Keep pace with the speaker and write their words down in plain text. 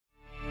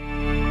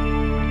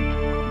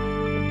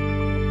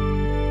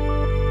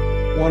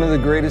One of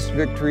the greatest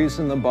victories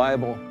in the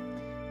Bible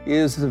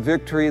is the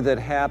victory that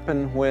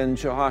happened when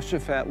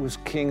Jehoshaphat was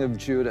king of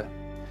Judah.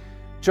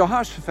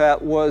 Jehoshaphat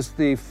was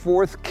the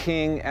fourth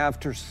king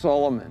after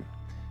Solomon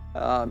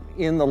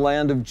in the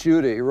land of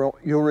Judah.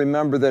 You'll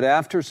remember that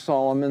after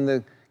Solomon,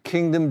 the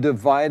kingdom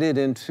divided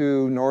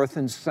into north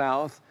and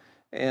south,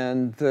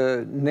 and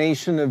the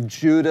nation of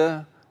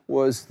Judah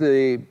was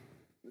the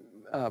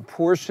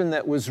portion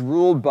that was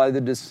ruled by the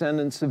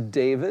descendants of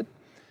David.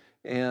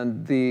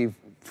 And the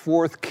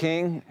fourth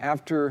king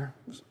after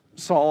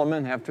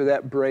Solomon, after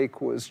that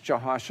break, was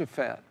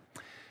Jehoshaphat.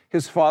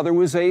 His father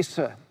was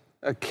Asa,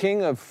 a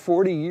king of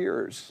 40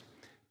 years,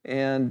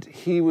 and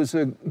he was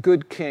a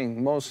good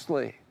king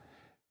mostly.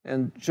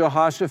 And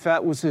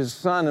Jehoshaphat was his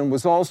son and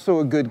was also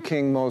a good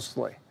king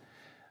mostly.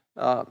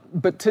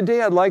 But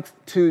today I'd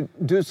like to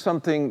do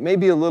something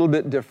maybe a little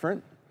bit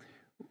different.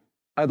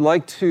 I'd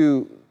like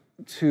to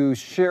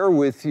share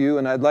with you,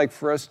 and I'd like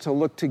for us to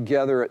look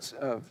together at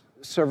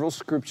several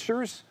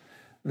scriptures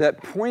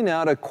that point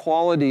out a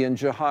quality in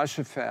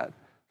Jehoshaphat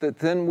that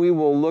then we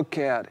will look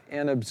at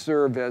and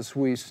observe as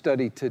we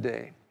study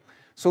today.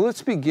 So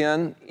let's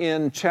begin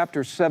in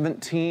chapter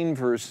 17,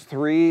 verse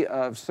 3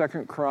 of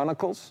 2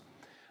 Chronicles.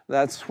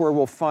 That's where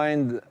we'll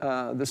find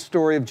the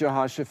story of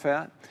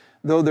Jehoshaphat.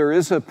 Though there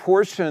is a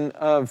portion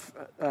of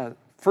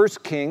 1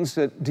 Kings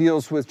that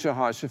deals with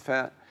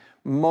Jehoshaphat,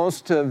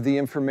 most of the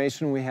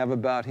information we have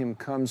about him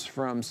comes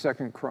from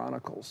 2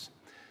 Chronicles.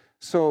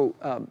 So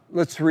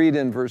let's read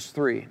in verse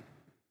 3.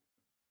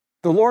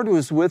 The Lord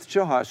was with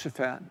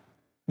Jehoshaphat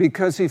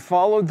because he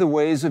followed the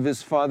ways of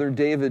his father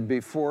David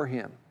before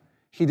him.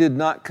 He did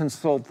not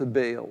consult the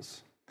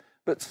Baals,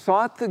 but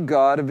sought the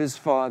God of his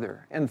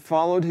father and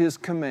followed his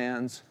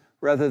commands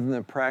rather than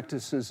the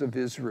practices of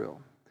Israel.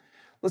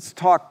 Let's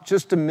talk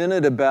just a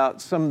minute about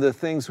some of the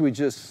things we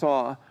just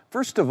saw.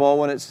 First of all,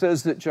 when it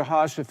says that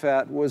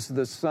Jehoshaphat was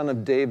the son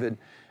of David,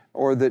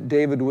 or that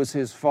David was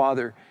his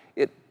father,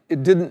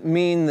 it didn't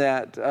mean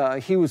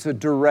that he was a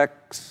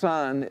direct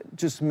son. It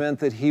just meant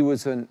that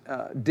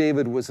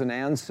David was an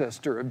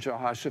ancestor of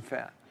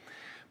Jehoshaphat.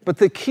 But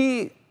the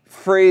key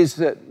phrase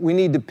that we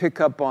need to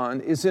pick up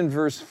on is in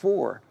verse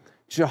 4.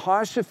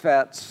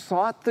 Jehoshaphat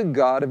sought the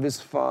God of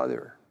his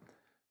father.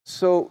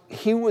 So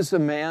he was a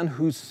man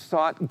who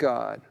sought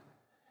God.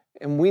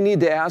 And we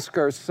need to ask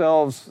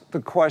ourselves the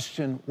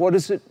question, what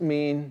does it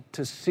mean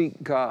to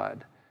seek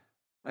God?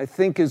 I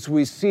think as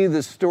we see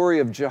the story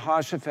of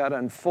Jehoshaphat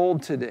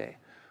unfold today,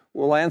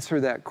 we'll answer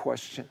that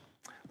question.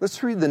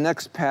 Let's read the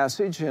next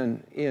passage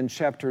in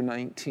chapter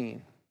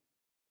 19.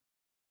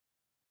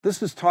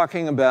 This is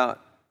talking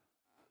about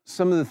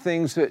some of the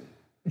things that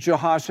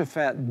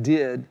Jehoshaphat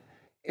did.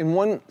 In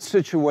one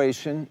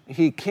situation,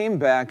 he came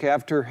back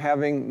after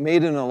having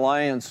made an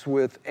alliance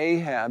with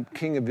Ahab,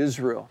 king of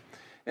Israel,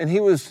 and he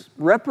was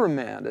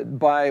reprimanded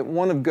by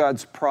one of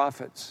God's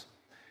prophets.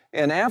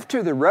 And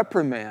after the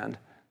reprimand,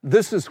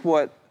 this is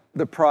what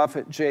the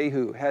prophet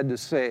Jehu had to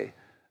say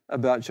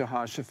about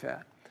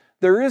Jehoshaphat.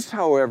 There is,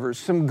 however,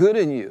 some good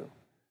in you,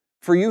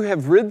 for you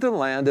have rid the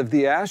land of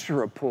the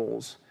Asherah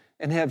poles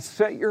and have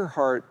set your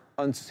heart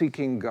on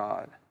seeking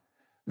God.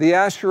 The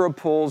Asherah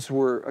poles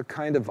were a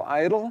kind of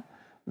idol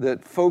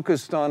that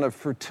focused on a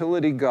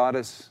fertility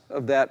goddess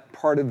of that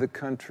part of the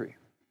country.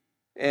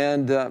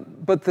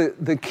 But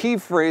the key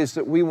phrase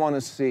that we want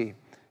to see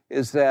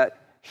is that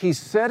he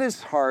set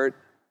his heart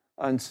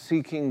on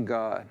seeking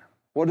God.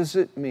 What does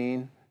it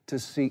mean to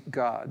seek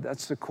God?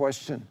 That's the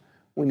question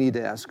we need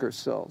to ask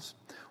ourselves.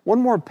 One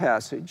more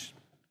passage,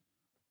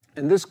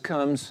 and this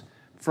comes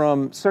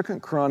from 2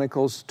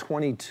 Chronicles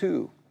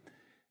 22.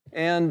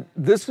 And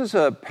this is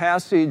a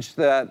passage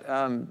that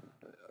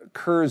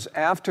occurs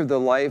after the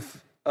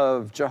life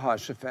of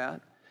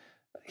Jehoshaphat.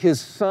 His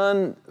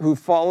son who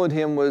followed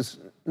him was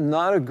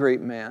not a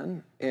great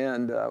man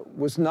and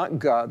was not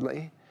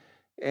godly.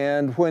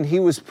 And when he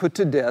was put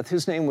to death,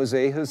 his name was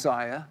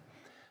Ahaziah,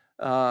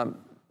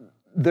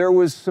 there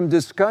was some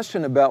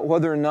discussion about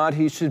whether or not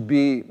he should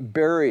be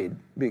buried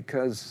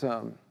because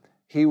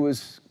he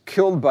was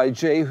killed by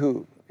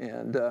Jehu.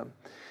 And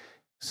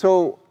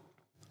so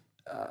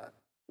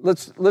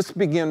let's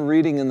begin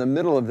reading in the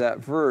middle of that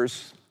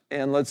verse,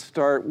 and let's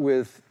start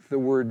with the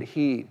word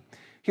he.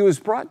 He was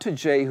brought to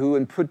Jehu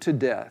and put to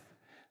death.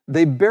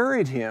 They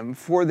buried him,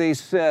 for they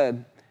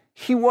said,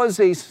 he was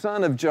a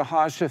son of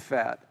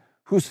Jehoshaphat,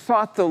 who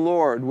sought the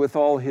Lord with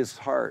all his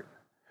heart.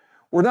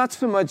 We're not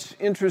so much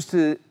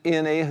interested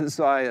in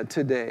Ahaziah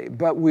today,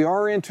 but we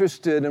are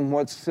interested in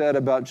what's said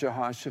about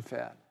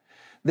Jehoshaphat.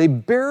 They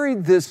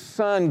buried this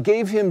son,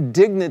 gave him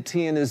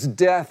dignity in his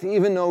death,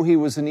 even though he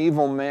was an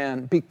evil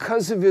man,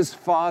 because of his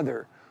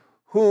father,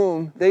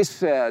 whom, they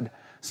said,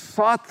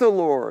 sought the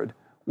Lord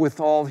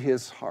with all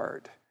his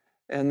heart.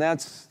 And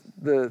that's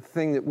the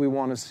thing that we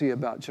want to see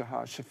about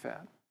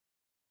Jehoshaphat.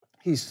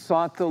 He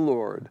sought the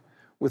Lord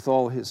with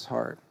all his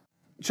heart.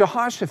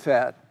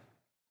 Jehoshaphat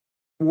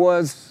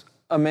was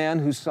a man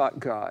who sought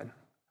God.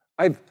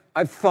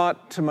 I've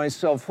thought to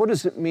myself, what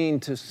does it mean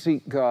to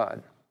seek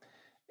God?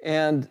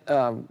 And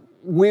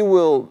we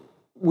will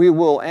we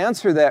will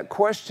answer that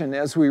question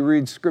as we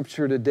read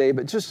Scripture today,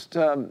 but just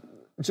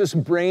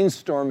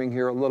brainstorming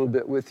here a little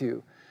bit with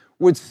you.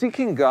 Would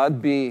seeking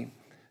God be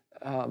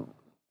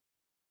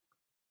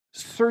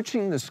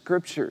searching the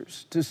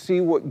Scriptures to see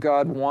what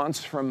God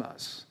wants from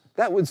us?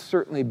 That would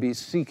certainly be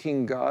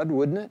seeking God,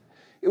 wouldn't it?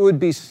 It would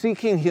be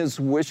seeking His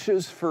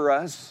wishes for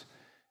us.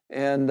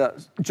 And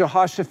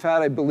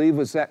Jehoshaphat, I believe,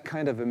 was that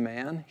kind of a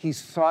man. He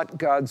sought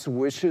God's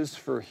wishes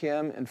for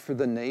him and for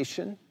the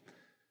nation.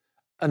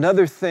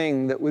 Another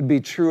thing that would be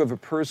true of a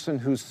person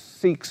who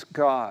seeks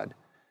God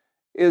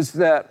is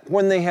that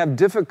when they have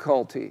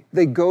difficulty,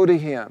 they go to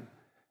Him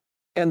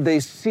and they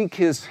seek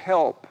His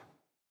help.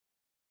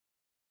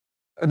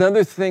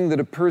 Another thing that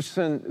a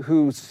person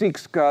who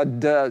seeks God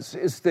does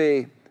is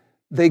they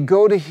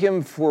go to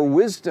Him for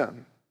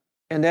wisdom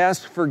and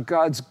ask for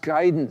God's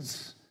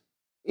guidance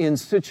in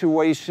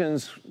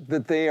situations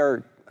that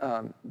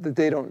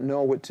they don't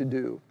know what to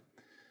do.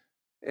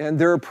 And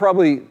there are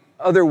probably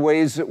other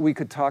ways that we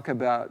could talk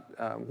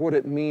about what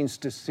it means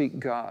to seek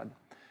God.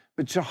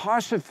 But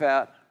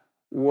Jehoshaphat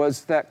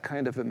was that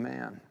kind of a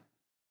man.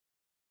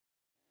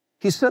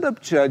 He set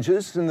up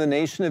judges in the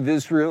nation of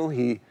Israel.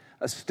 He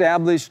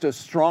established a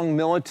strong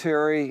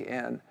military,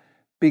 and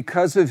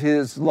because of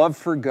his love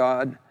for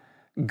God,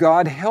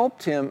 God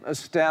helped him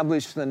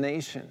establish the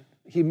nation.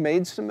 He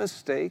made some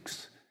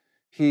mistakes.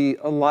 He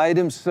allied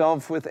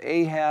himself with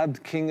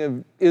Ahab, king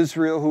of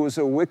Israel, who was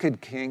a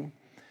wicked king,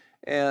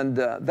 and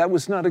that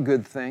was not a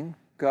good thing.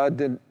 God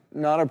did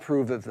not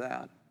approve of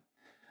that.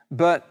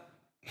 But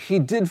he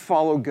did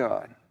follow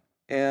God,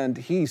 and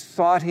he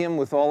sought Him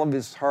with all of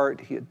his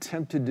heart. He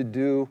attempted to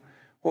do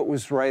what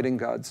was right in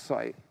God's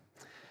sight.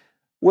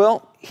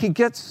 Well, he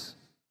gets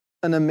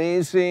an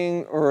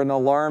amazing or an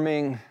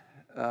alarming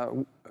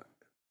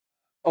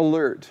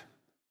alert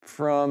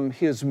from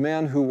his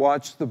men who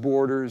watch the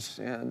borders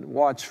and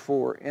watch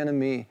for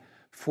enemy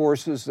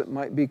forces that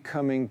might be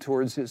coming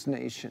towards his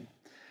nation.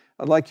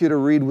 I'd like you to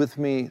read with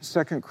me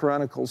 2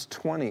 Chronicles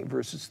 20,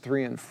 verses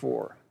 3 and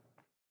 4.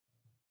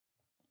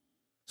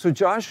 So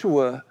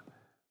Joshua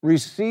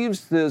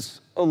receives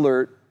this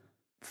alert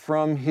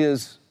from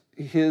his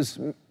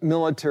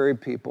military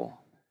people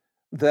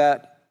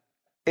that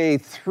a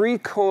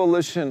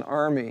 3-coalition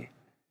army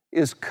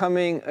is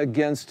coming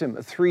against him,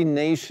 a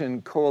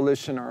 3-nation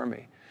coalition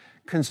army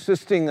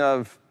consisting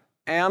of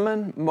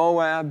Ammon,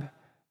 Moab,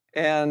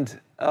 and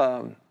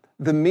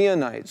the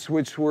Meunites,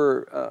 which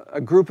were a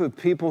group of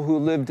people who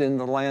lived in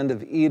the land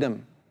of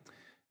Edom.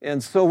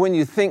 And so when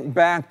you think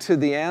back to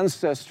the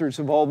ancestors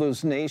of all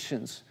those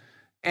nations,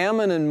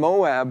 Ammon and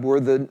Moab were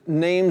the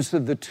names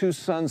of the 2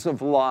 sons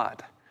of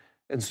Lot.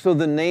 And so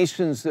the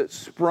nations that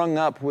sprung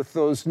up with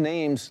those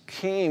names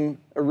came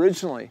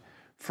originally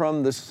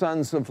from the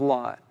sons of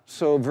Lot,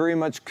 so very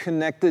much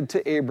connected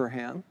to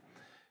Abraham.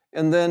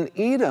 And then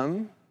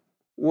Edom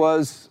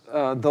was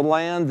the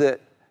land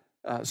that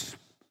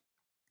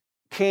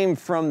came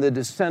from the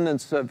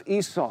descendants of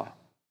Esau,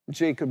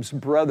 Jacob's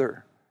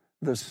brother,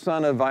 the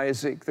son of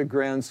Isaac, the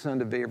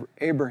grandson of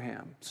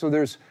Abraham. So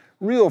there's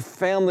real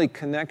family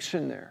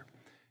connection there.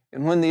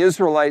 And when the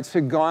Israelites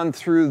had gone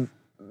through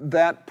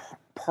that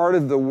part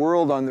of the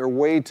world on their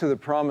way to the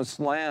promised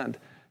land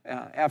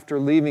after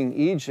leaving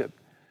Egypt,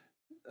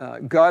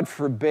 God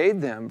forbade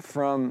them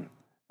from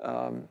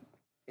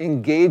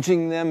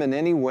engaging them in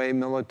any way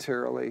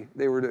militarily.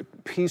 They were to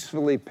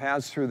peacefully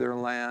pass through their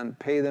land,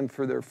 pay them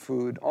for their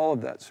food, all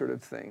of that sort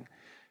of thing,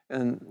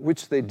 and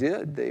which they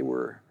did. They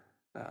were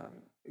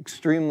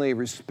extremely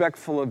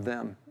respectful of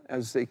them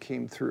as they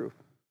came through.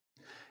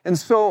 And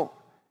so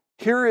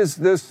here is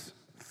this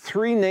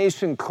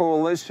 3-nation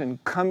coalition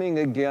coming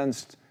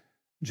against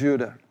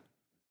Judah.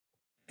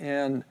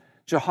 And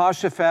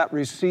Jehoshaphat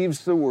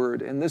receives the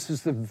word, and this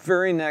is the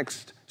very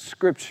next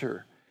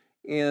scripture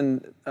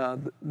in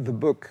the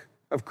book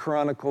of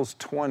Chronicles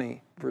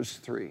 20, verse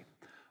 3.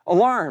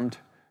 Alarmed,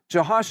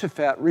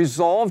 Jehoshaphat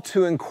resolved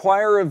to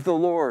inquire of the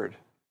Lord,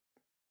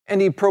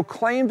 and he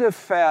proclaimed a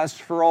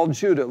fast for all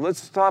Judah.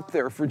 Let's stop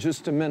there for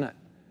just a minute.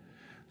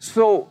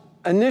 So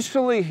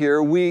initially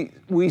here,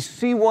 we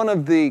see one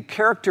of the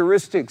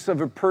characteristics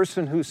of a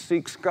person who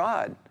seeks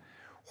God.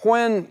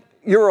 When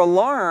you're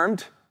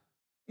alarmed,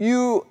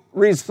 you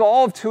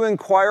resolve to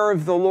inquire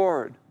of the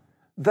Lord.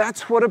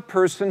 That's what a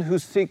person who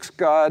seeks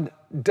God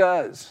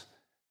does.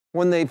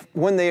 When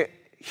they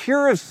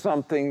hear of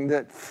something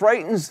that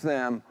frightens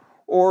them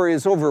or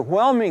is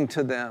overwhelming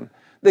to them,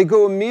 they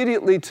go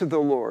immediately to the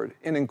Lord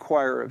and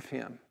inquire of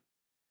Him.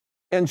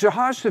 And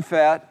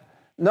Jehoshaphat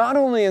not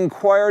only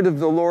inquired of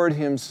the Lord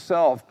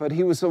himself, but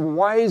he was a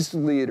wise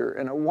leader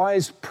and a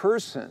wise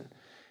person.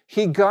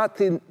 He got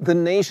the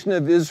nation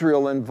of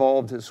Israel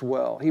involved as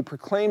well. He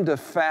proclaimed a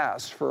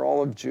fast for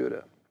all of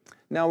Judah.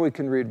 Now we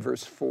can read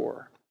verse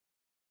 4.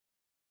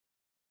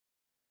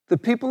 The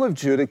people of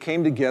Judah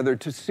came together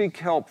to seek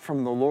help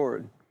from the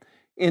Lord.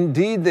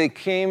 Indeed, they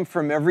came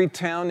from every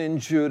town in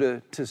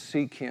Judah to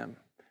seek Him.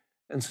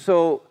 And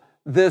so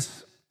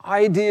this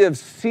idea of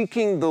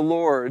seeking the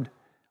Lord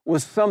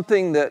was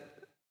something that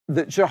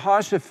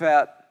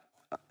Jehoshaphat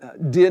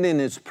did in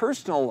his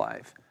personal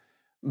life,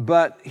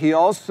 but he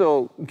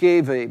also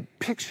gave a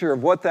picture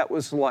of what that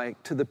was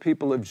like to the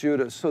people of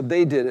Judah, so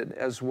they did it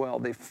as well.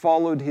 They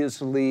followed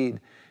his lead,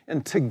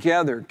 and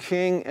together,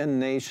 king and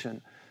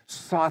nation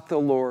sought the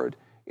Lord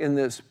in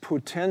this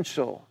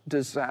potential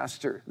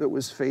disaster that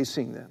was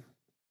facing them.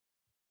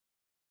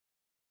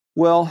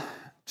 Well,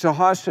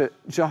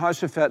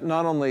 Jehoshaphat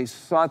not only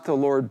sought the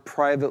Lord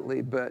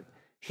privately, but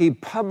he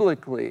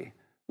publicly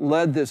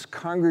led this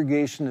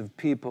congregation of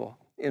people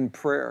in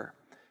prayer.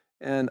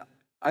 And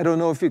I don't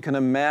know if you can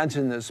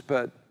imagine this,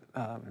 but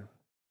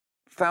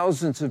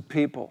thousands of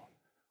people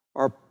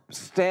are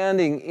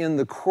standing in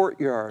the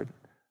courtyard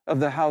of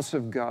the house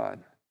of God.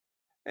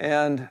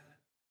 And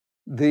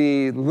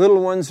the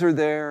little ones are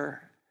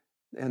there,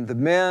 and the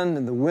men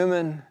and the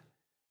women,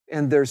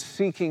 and they're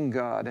seeking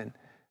God.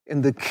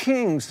 And the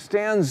king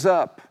stands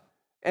up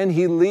and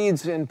he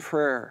leads in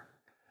prayer.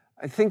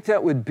 I think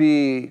that would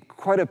be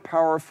quite a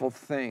powerful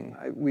thing.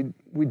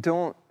 We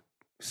don't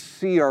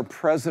see our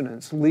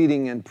presidents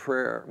leading in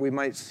prayer. We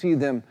might see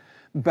them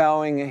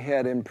bowing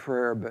ahead in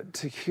prayer, but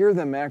to hear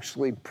them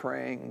actually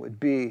praying would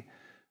be,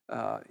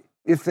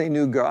 if they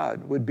knew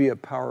God, would be a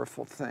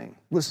powerful thing.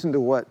 Listen to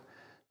what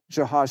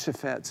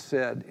Jehoshaphat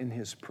said in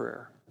his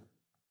prayer.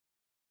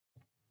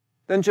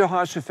 Then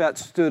Jehoshaphat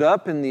stood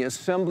up in the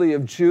assembly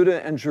of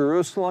Judah and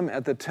Jerusalem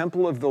at the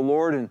temple of the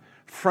Lord in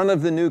front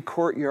of the new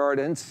courtyard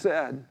and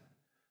said,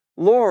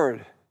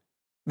 Lord,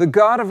 the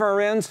God of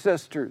our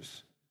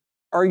ancestors,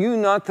 are you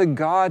not the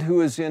God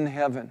who is in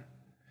heaven?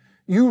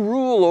 You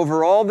rule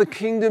over all the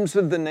kingdoms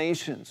of the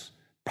nations.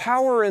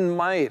 Power and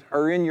might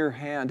are in your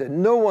hand,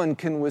 and no one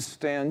can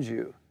withstand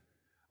you.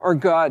 Our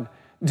God,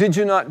 did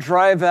you not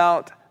drive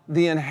out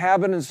the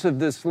inhabitants of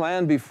this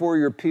land before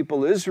your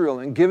people Israel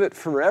and give it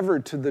forever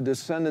to the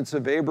descendants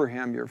of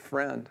Abraham, your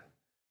friend?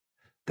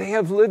 They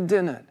have lived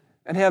in it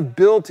and have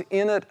built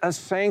in it a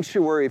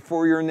sanctuary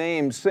for your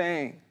name,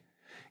 saying,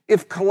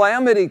 if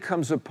calamity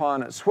comes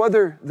upon us,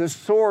 whether the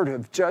sword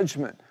of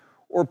judgment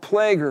or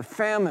plague or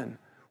famine,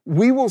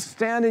 we will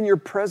stand in your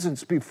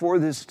presence before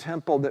this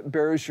temple that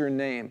bears your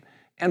name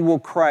and will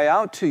cry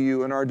out to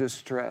you in our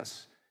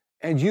distress,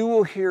 and you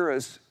will hear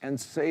us and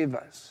save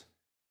us.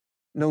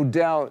 No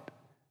doubt,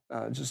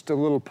 just a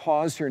little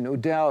pause here, no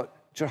doubt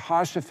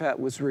Jehoshaphat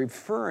was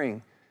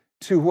referring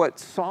to what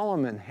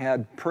Solomon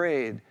had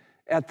prayed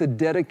at the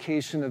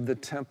dedication of the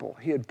temple.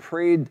 He had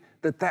prayed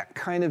that that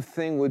kind of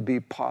thing would be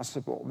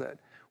possible, that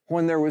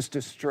when there was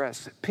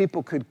distress, that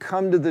people could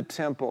come to the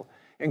temple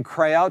and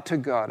cry out to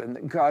God, and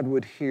that God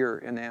would hear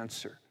and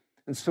answer.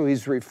 And so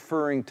he's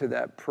referring to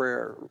that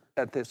prayer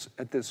at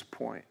this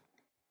point.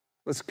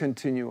 Let's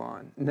continue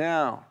on.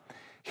 Now,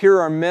 here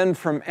are men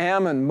from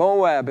Ammon,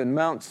 Moab, and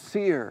Mount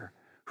Seir,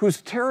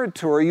 whose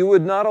territory you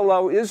would not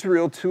allow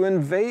Israel to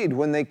invade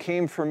when they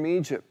came from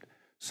Egypt.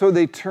 So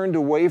they turned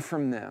away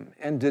from them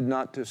and did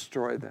not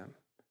destroy them.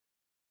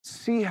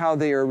 See how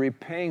they are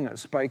repaying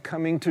us by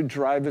coming to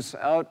drive us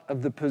out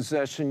of the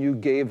possession you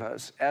gave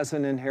us as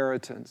an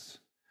inheritance.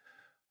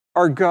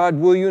 Our God,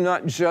 will you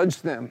not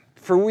judge them?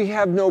 For we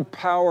have no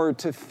power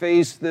to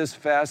face this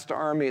vast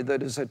army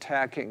that is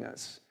attacking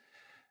us.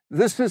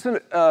 This is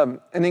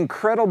an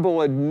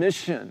incredible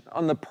admission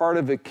on the part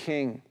of a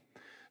king.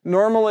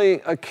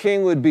 Normally, a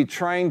king would be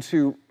trying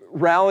to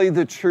rally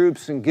the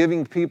troops and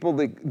giving people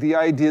the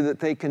idea that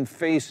they can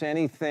face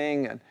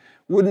anything and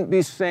wouldn't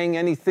be saying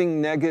anything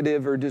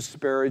negative or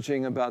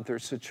disparaging about their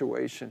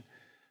situation.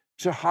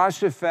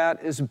 Jehoshaphat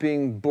is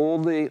being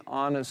boldly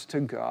honest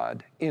to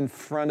God in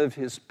front of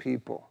his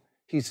people.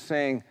 He's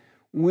saying,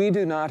 we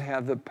do not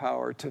have the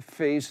power to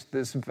face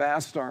this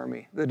vast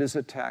army that is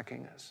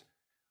attacking us.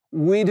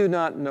 We do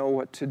not know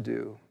what to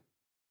do,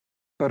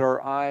 but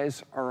our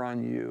eyes are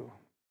on you.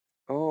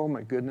 Oh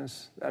my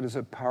goodness, that is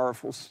a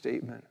powerful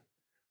statement.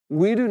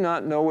 We do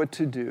not know what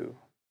to do,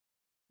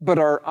 but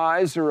our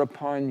eyes are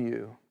upon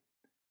you.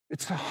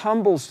 It's a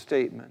humble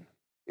statement.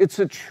 It's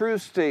a true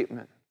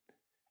statement.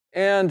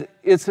 And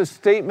it's a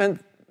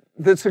statement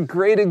that's a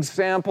great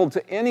example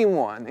to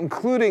anyone,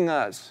 including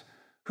us,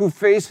 who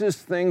faces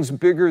things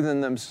bigger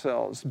than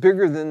themselves,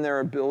 bigger than their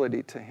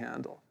ability to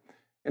handle.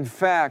 In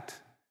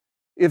fact,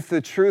 if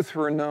the truth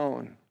were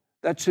known,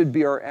 that should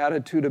be our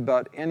attitude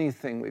about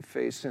anything we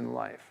face in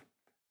life,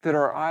 that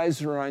our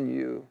eyes are on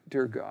you,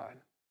 dear God.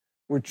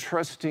 We're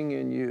trusting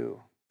in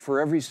you for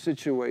every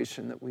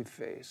situation that we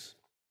face.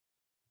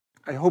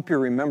 I hope you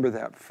remember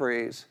that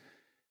phrase,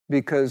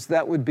 because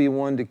that would be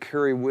one to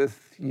carry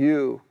with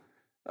you,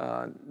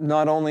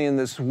 not only in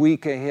this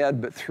week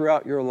ahead, but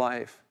throughout your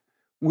life.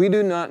 We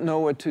do not know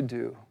what to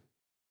do,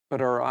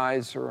 but our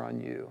eyes are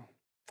on you.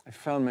 I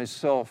found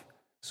myself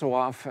so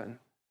often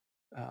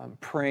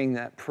praying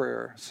that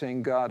prayer,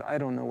 saying, God, I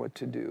don't know what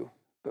to do,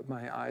 but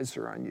my eyes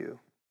are on you.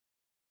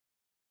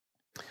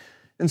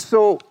 And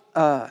so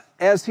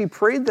as he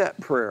prayed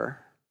that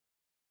prayer,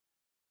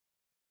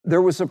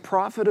 there was a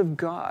prophet of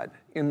God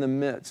in the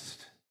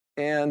midst,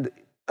 and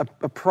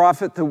a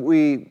prophet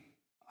that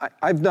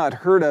I've not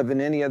heard of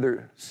in any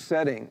other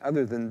setting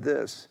other than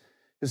this.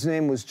 His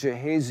name was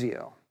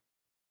Jahaziel.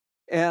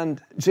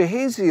 And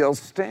Jahaziel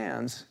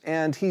stands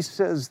and he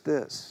says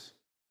this.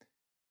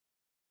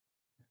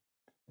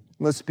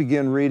 Let's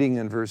begin reading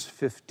in verse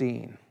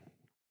 15.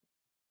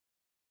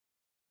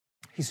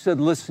 He said,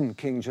 "Listen,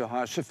 King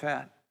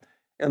Jehoshaphat,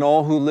 and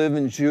all who live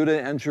in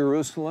Judah and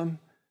Jerusalem,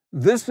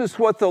 this is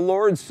what the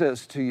Lord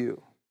says to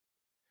you.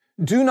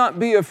 Do not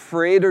be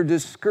afraid or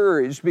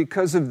discouraged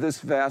because of this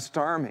vast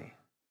army,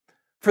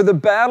 for the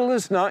battle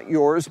is not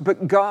yours,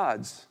 but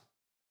God's.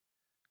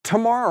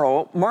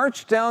 Tomorrow,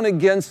 march down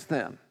against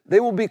them. They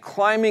will be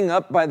climbing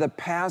up by the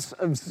pass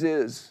of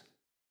Ziz,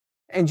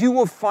 and you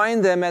will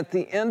find them at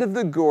the end of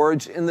the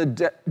gorge in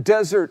the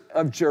desert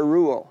of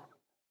Jeruel.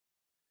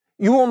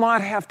 You will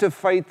not have to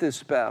fight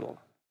this battle.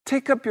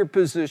 Take up your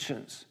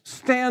positions,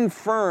 stand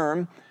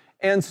firm,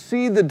 and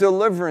see the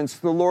deliverance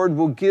the Lord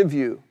will give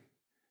you,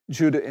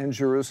 Judah and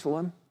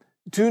Jerusalem.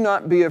 Do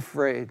not be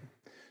afraid.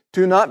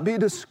 Do not be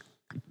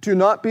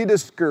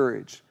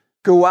discouraged.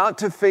 Go out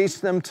to face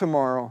them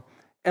tomorrow,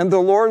 and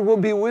the Lord will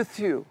be with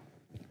you."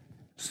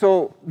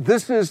 So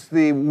this is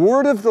the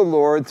word of the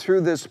Lord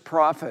through this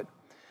prophet.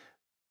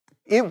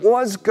 It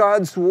was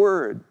God's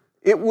word.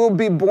 It will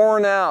be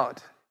borne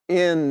out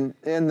in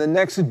the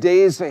next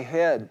days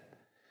ahead.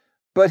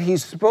 But he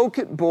spoke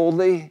it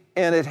boldly,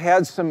 and it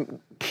had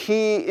some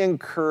key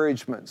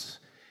encouragements.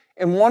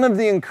 And one of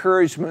the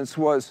encouragements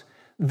was,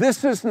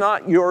 this is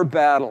not your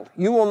battle.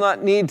 You will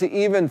not need to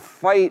even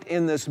fight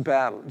in this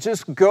battle.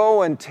 Just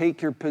go and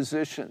take your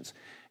positions.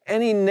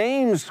 And he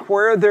names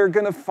where they're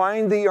going to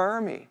find the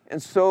army.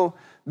 And so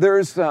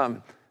there's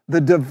the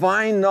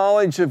divine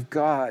knowledge of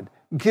God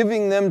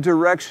giving them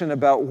direction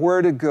about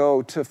where to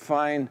go to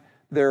find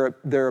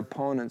their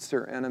opponents,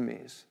 their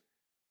enemies.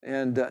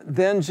 And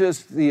then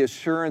just the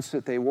assurance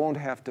that they won't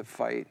have to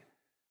fight.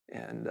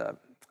 And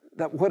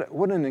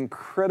what an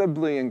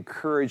incredibly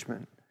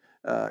encouraging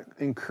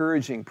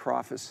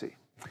prophecy.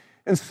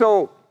 And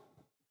so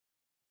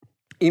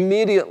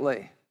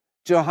immediately,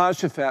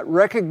 Jehoshaphat,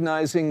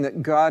 recognizing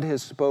that God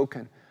has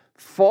spoken,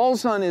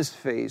 falls on his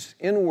face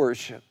in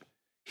worship.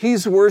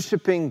 He's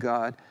worshiping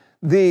God.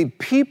 The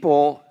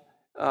people,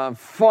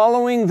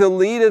 following the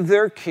lead of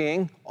their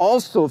king,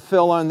 also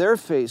fell on their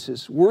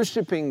faces,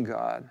 worshiping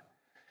God.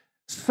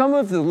 Some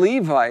of the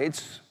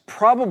Levites,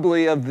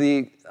 probably of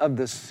the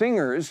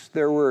singers,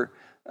 there were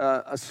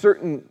a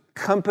certain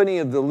company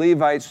of the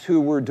Levites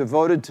who were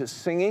devoted to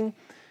singing.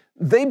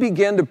 They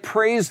began to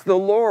praise the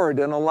Lord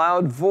in a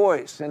loud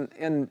voice.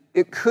 And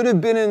it could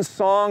have been in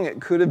song, it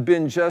could have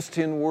been just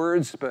in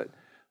words, but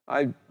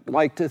I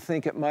like to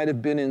think it might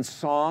have been in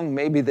song.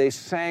 Maybe they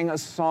sang a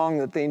song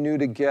that they knew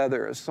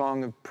together, a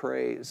song of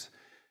praise,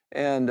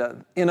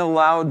 and in a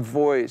loud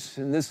voice.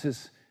 And this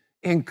is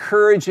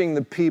encouraging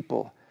the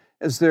people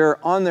as they're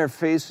on their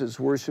faces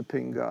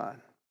worshiping God.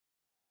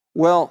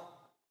 Well,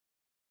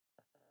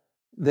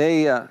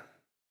 the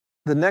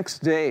next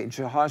day,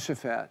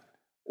 Jehoshaphat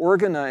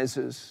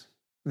organizes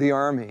the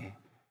army,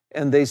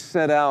 and they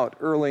set out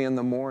early in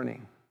the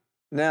morning.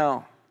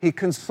 Now, he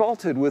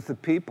consulted with the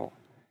people,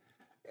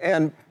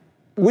 and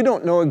we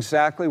don't know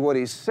exactly what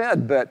he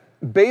said, but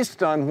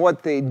based on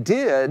what they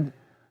did,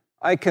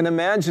 I can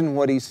imagine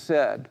what he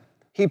said.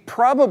 He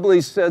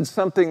probably said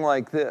something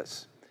like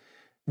this: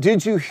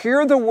 "Did you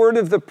hear the word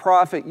of the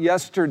prophet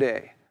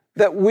yesterday,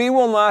 that we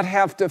will not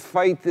have to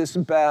fight this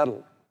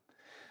battle?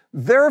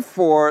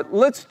 Therefore,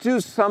 let's do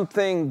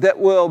something that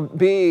will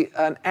be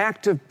an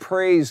act of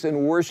praise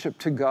and worship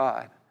to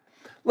God.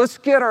 Let's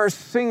get our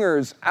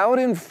singers out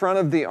in front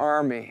of the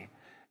army,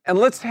 and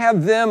let's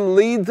have them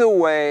lead the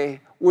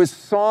way with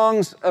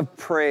songs of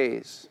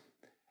praise."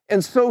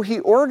 And so he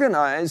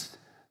organized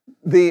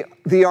the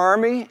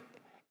army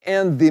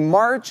and the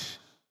march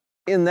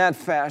in that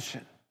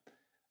fashion.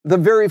 The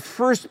very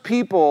first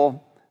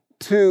people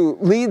to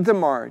lead the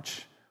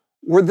march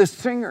were the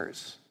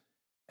singers.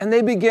 And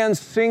they began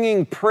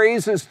singing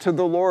praises to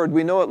the Lord.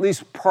 We know at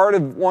least part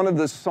of one of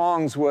the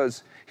songs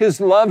was, "His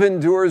love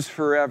endures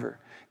forever.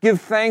 Give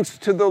thanks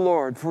to the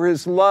Lord, for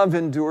his love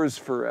endures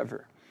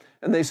forever."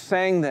 And they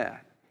sang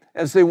that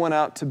as they went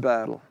out to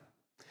battle.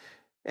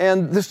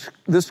 And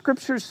the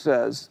scripture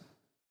says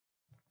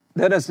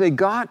that as they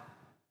got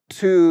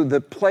to the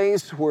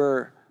place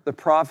where the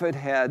prophet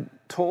had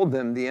told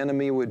them the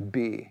enemy would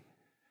be,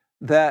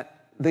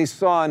 that they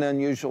saw an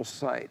unusual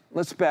sight.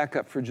 Let's back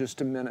up for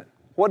just a minute.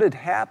 What had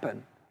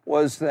happened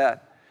was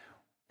that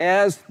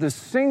as the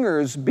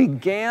singers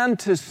began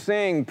to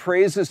sing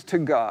praises to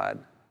God,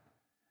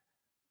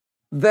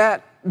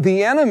 that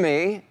the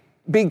enemy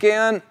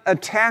began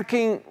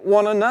attacking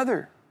one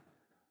another.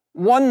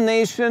 One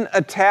nation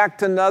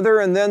attacked another,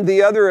 and then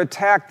the other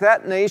attacked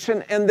that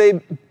nation, and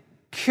they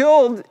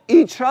killed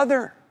each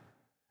other.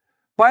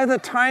 By the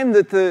time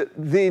that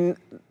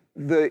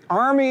the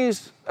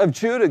armies of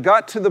Judah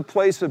got to the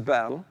place of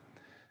battle,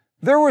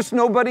 there was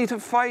nobody to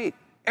fight.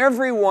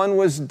 Everyone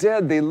was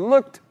dead. They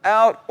looked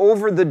out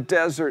over the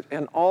desert,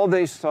 and all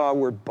they saw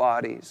were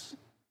bodies.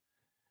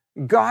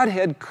 God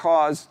had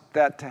caused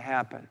that to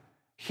happen.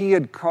 He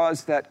had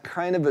caused that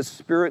kind of a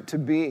spirit to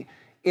be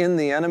in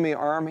the enemy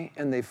army,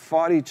 and they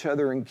fought each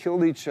other and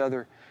killed each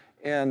other.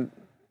 And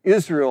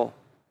Israel,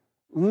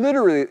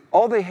 literally,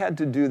 all they had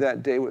to do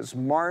that day was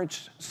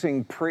march,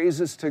 sing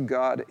praises to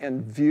God,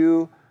 and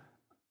view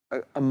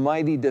a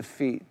mighty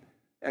defeat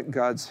at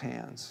God's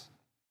hands.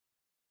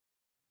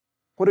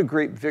 What a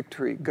great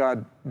victory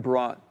God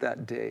brought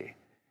that day.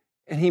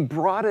 And he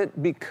brought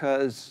it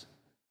because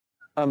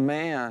a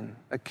man,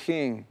 a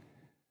king,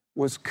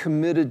 was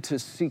committed to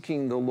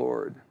seeking the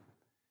Lord.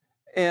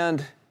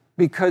 And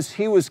because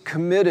he was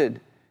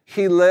committed,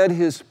 he led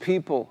his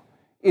people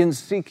in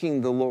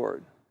seeking the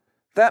Lord.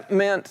 That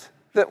meant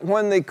that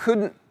when they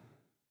couldn't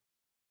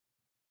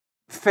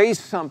face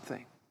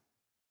something,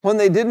 when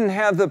they didn't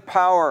have the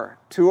power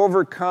to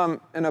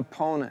overcome an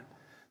opponent,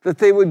 that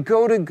they would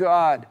go to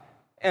God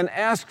and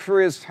ask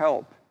for his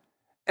help.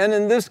 And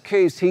in this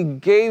case, he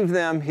gave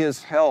them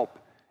his help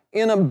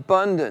in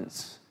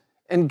abundance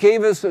and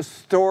gave us a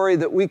story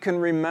that we can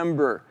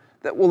remember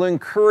that will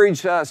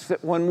encourage us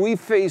that when we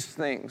face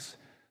things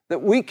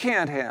that we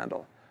can't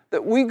handle,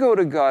 that we go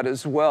to God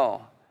as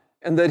well,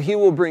 and that he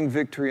will bring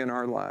victory in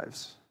our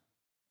lives.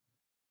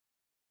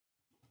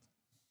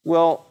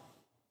 Well,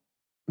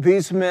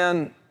 these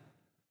men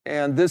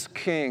and this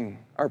king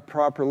are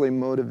properly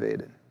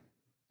motivated.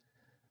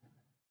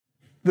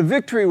 The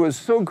victory was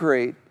so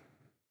great,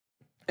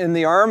 and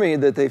the army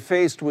that they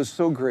faced was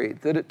so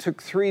great that it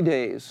took 3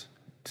 days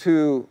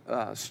to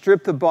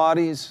strip the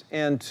bodies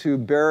and to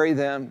bury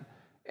them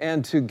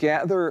and to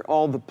gather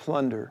all the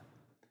plunder.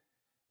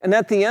 And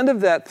at the end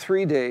of that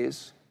 3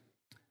 days,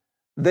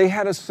 they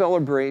had a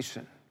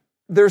celebration.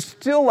 They're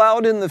still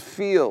out in the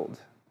field,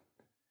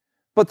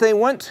 but they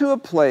went to a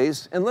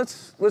place, and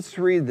let's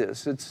read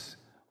this. It's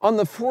on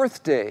the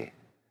 4th day,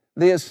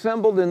 they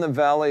assembled in the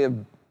valley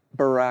of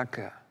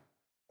Berachah,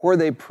 where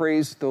they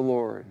praised the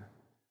Lord.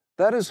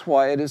 That is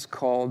why it is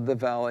called the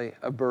Valley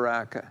of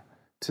Berachah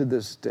to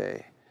this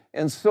day.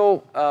 And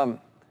so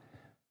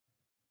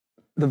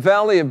the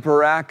Valley of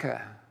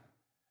Berachah,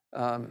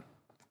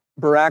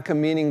 Berachah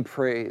meaning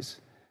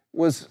praise,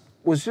 was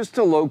just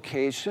a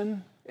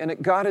location, and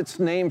it got its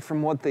name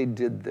from what they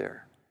did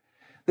there.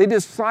 They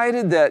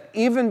decided that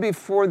even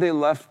before they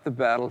left the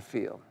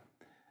battlefield,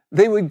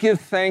 they would give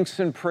thanks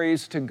and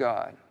praise to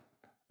God.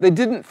 They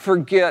didn't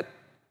forget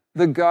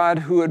the God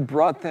who had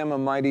brought them a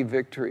mighty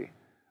victory,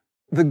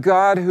 the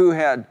God who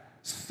had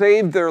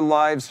saved their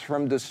lives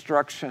from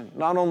destruction,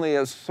 not only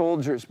as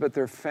soldiers, but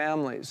their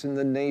families and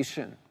the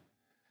nation.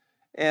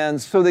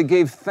 And so they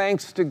gave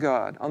thanks to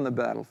God on the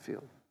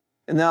battlefield.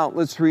 And now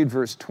let's read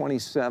verse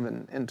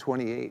 27 and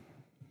 28.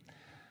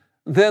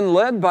 Then,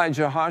 led by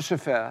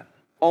Jehoshaphat,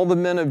 all the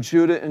men of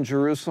Judah and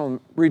Jerusalem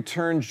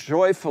returned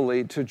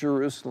joyfully to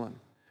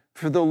Jerusalem,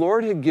 for the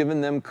Lord had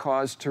given them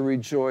cause to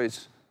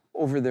rejoice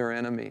over their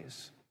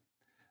enemies.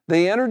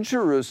 They entered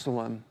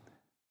Jerusalem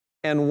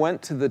and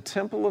went to the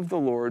temple of the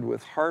Lord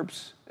with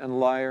harps and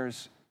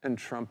lyres and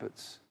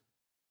trumpets.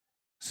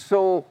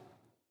 So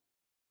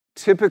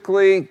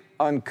typically,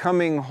 on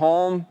coming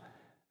home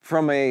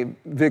from a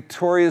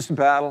victorious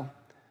battle,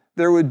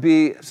 there would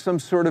be some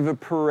sort of a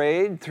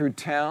parade through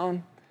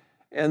town,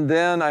 and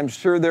then I'm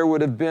sure there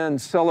would have been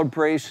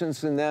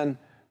celebrations and then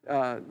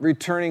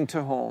returning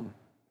to home.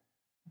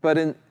 But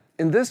in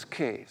this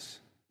case,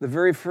 the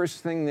very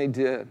first thing they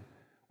did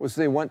was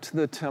they went to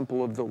the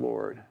temple of the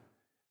Lord,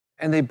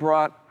 and they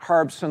brought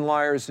harps and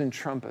lyres and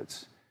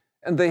trumpets,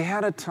 and they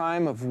had a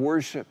time of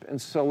worship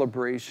and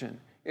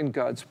celebration in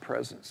God's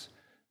presence.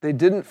 They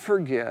didn't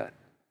forget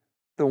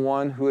the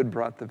one who had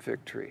brought the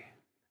victory,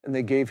 and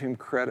they gave him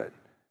credit,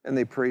 and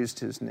they praised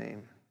his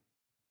name.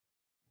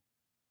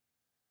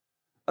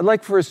 I'd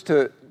like for us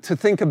to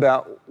think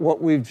about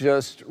what we've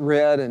just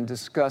read and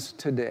discussed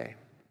today.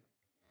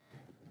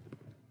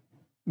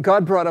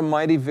 God brought a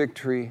mighty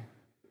victory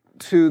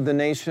to the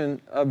nation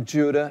of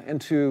Judah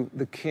and to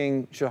the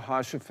king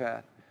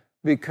Jehoshaphat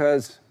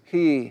because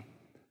he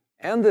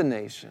and the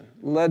nation,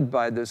 led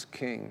by this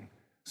king,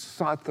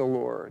 sought the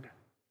Lord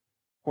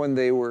when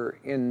they were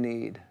in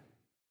need.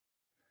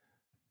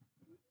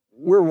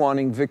 We're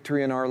wanting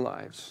victory in our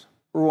lives.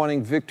 We're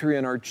wanting victory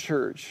in our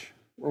church.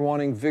 We're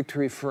wanting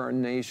victory for our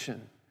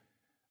nation.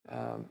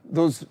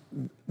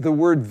 The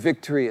word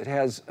victory, it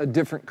has a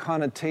different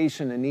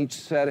connotation in each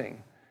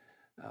setting.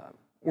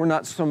 We're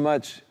not so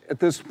much at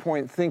this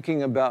point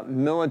thinking about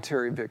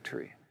military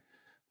victory,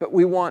 but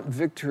we want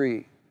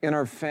victory in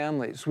our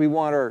families. We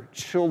want our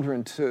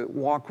children to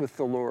walk with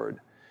the Lord.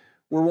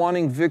 We're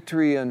wanting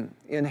victory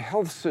in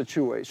health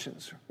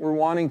situations. We're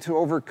wanting to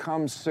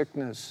overcome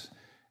sickness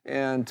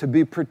and to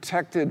be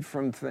protected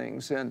from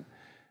things. And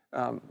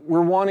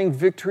we're wanting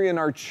victory in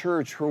our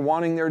church. We're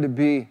wanting there to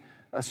be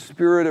a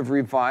spirit of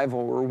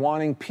revival. We're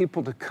wanting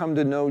people to come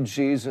to know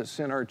Jesus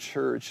in our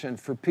church and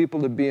for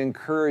people to be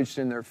encouraged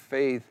in their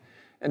faith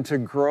and to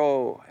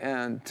grow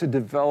and to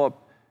develop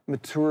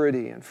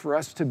maturity and for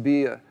us to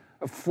be a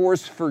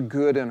force for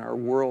good in our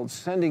world,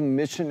 sending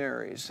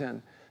missionaries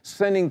and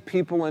sending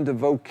people into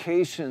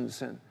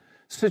vocations and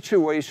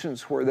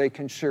situations where they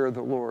can share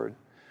the Lord.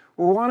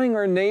 We're wanting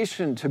our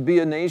nation to be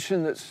a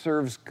nation that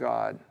serves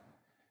God.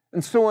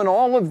 And so in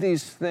all of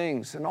these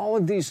things, in all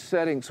of these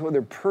settings,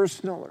 whether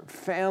personal or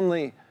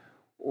family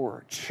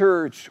or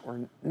church or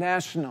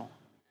national,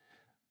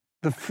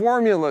 the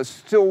formula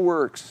still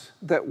works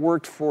that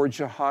worked for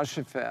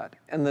Jehoshaphat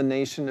and the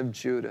nation of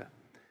Judah.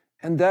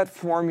 And that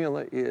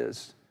formula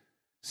is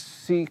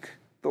seek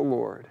the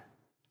Lord.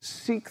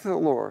 Seek the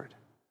Lord.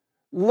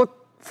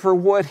 Look for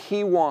what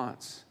He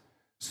wants.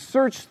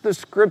 Search the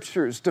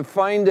Scriptures to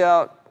find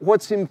out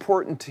what's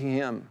important to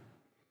Him.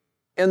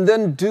 And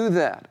then do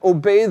that.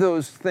 Obey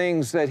those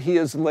things that He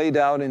has laid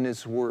out in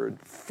His Word.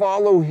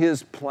 Follow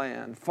His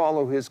plan.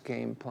 Follow His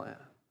game plan.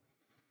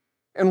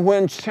 And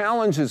when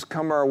challenges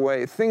come our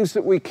way, things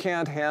that we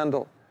can't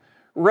handle,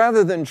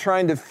 rather than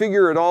trying to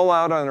figure it all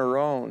out on our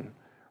own,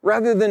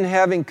 rather than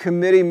having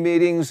committee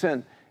meetings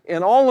and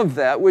all of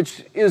that,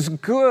 which is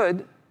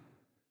good,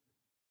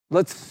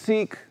 let's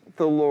seek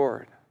the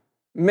Lord.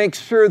 Make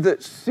sure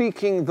that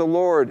seeking the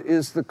Lord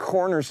is the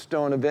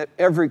cornerstone of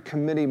every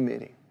committee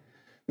meeting.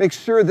 Make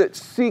sure that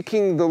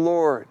seeking the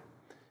Lord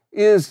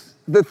is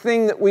the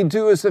thing that we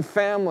do as a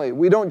family.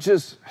 We don't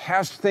just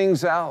hash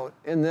things out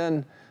and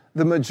then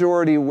the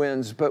majority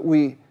wins, but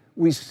we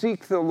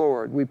seek the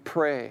Lord, we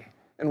pray,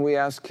 and we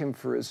ask Him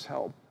for His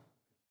help.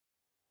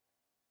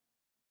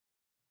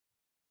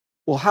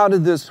 Well, how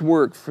did this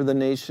work for the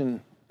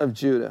nation of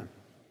Judah?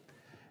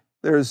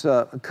 There's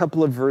a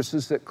couple of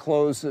verses that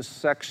close this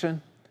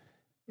section,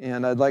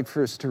 and I'd like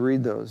for us to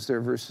read those.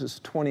 They're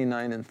verses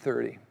 29 and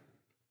 30.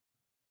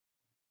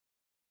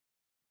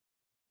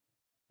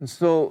 And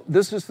so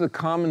this is the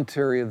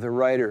commentary of the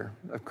writer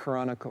of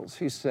Chronicles.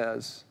 He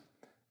says,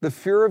 "The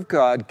fear of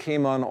God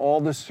came on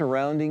all the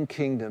surrounding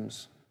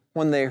kingdoms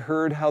when they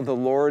heard how the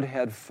Lord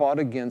had fought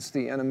against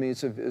the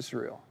enemies of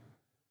Israel."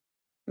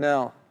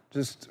 Now,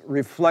 just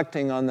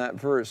reflecting on that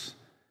verse,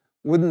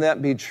 wouldn't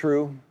that be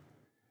true?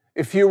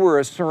 If you were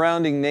a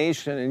surrounding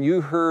nation and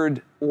you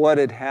heard what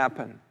had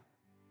happened,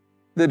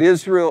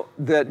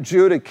 that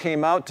Judah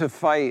came out to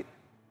fight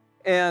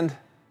and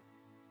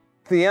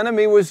the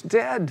enemy was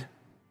dead.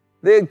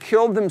 They had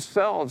killed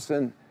themselves,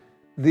 and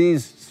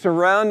these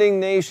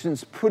surrounding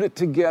nations put it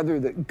together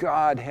that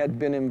God had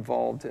been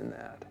involved in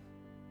that.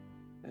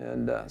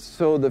 And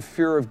so the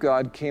fear of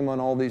God came on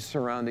all these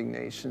surrounding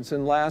nations.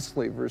 And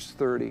lastly, verse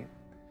 30,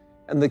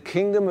 "And the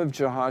kingdom of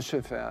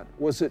Jehoshaphat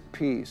was at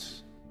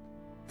peace,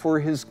 for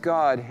his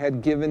God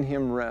had given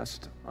him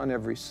rest on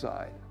every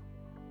side."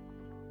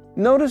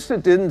 Notice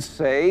it didn't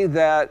say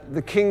that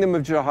the kingdom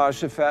of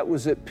Jehoshaphat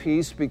was at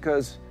peace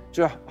because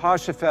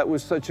Jehoshaphat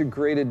was such a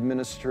great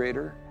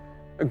administrator,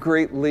 a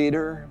great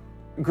leader,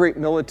 a great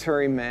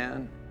military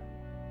man.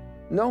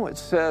 No, it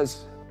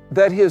says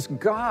that his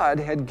God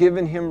had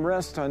given him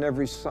rest on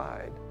every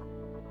side.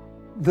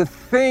 The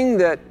thing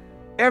that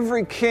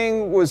every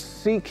king was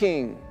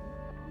seeking,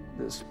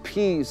 this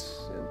peace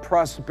and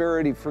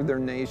prosperity for their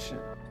nation,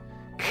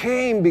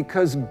 came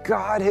because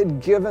God had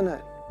given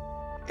it.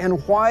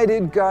 And why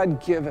did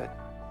God give it?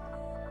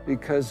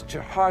 Because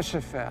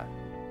Jehoshaphat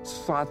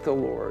sought the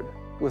Lord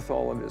with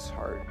all of his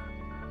heart.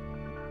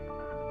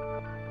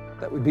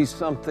 That would be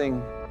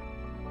something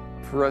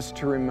for us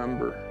to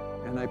remember,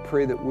 and I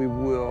pray that we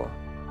will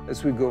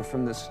as we go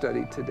from this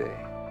study today.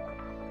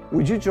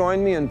 Would you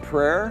join me in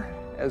prayer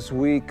as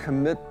we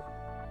commit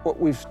what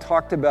we've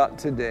talked about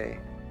today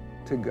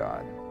to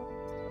God?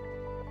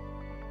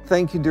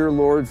 Thank you, dear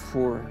Lord,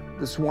 for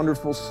this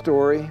wonderful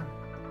story,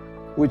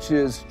 which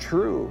is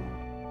true.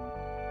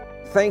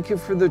 Thank you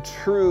for the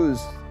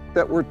truths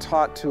that were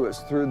taught to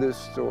us through this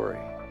story.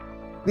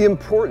 The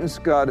importance,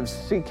 God, of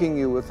seeking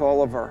you with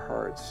all of our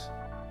hearts.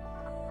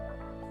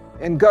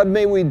 And God,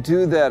 may we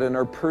do that in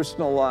our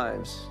personal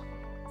lives.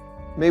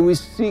 May we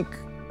seek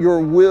your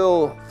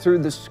will through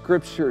the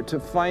Scripture to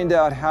find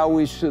out how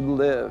we should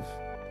live.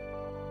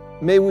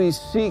 May we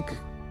seek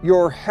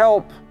your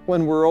help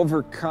when we're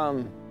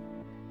overcome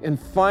and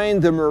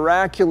find the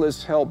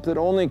miraculous help that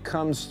only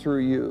comes through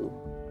you.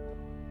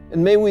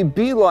 And may we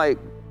be like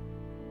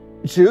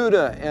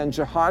Judah and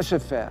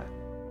Jehoshaphat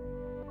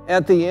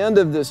at the end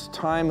of this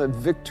time of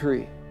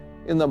victory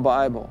in the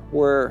Bible,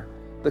 where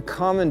the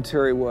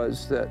commentary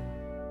was that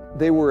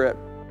they were at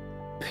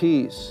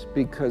peace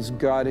because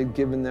God had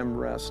given them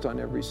rest on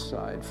every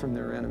side from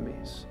their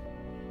enemies.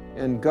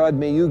 And God,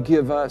 may you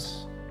give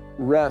us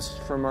rest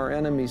from our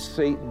enemy,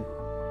 Satan.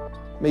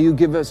 May you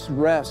give us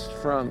rest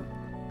from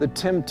the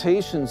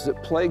temptations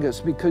that plague us,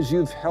 because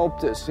you've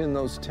helped us in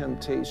those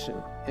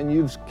temptations and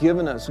you've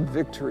given us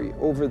victory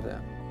over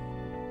them.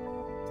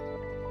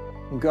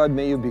 And God,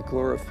 may you be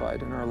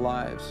glorified in our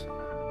lives,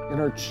 in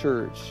our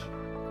church,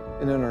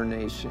 and in our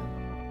nation.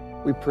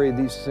 We pray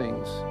these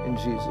things in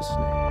Jesus'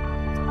 name.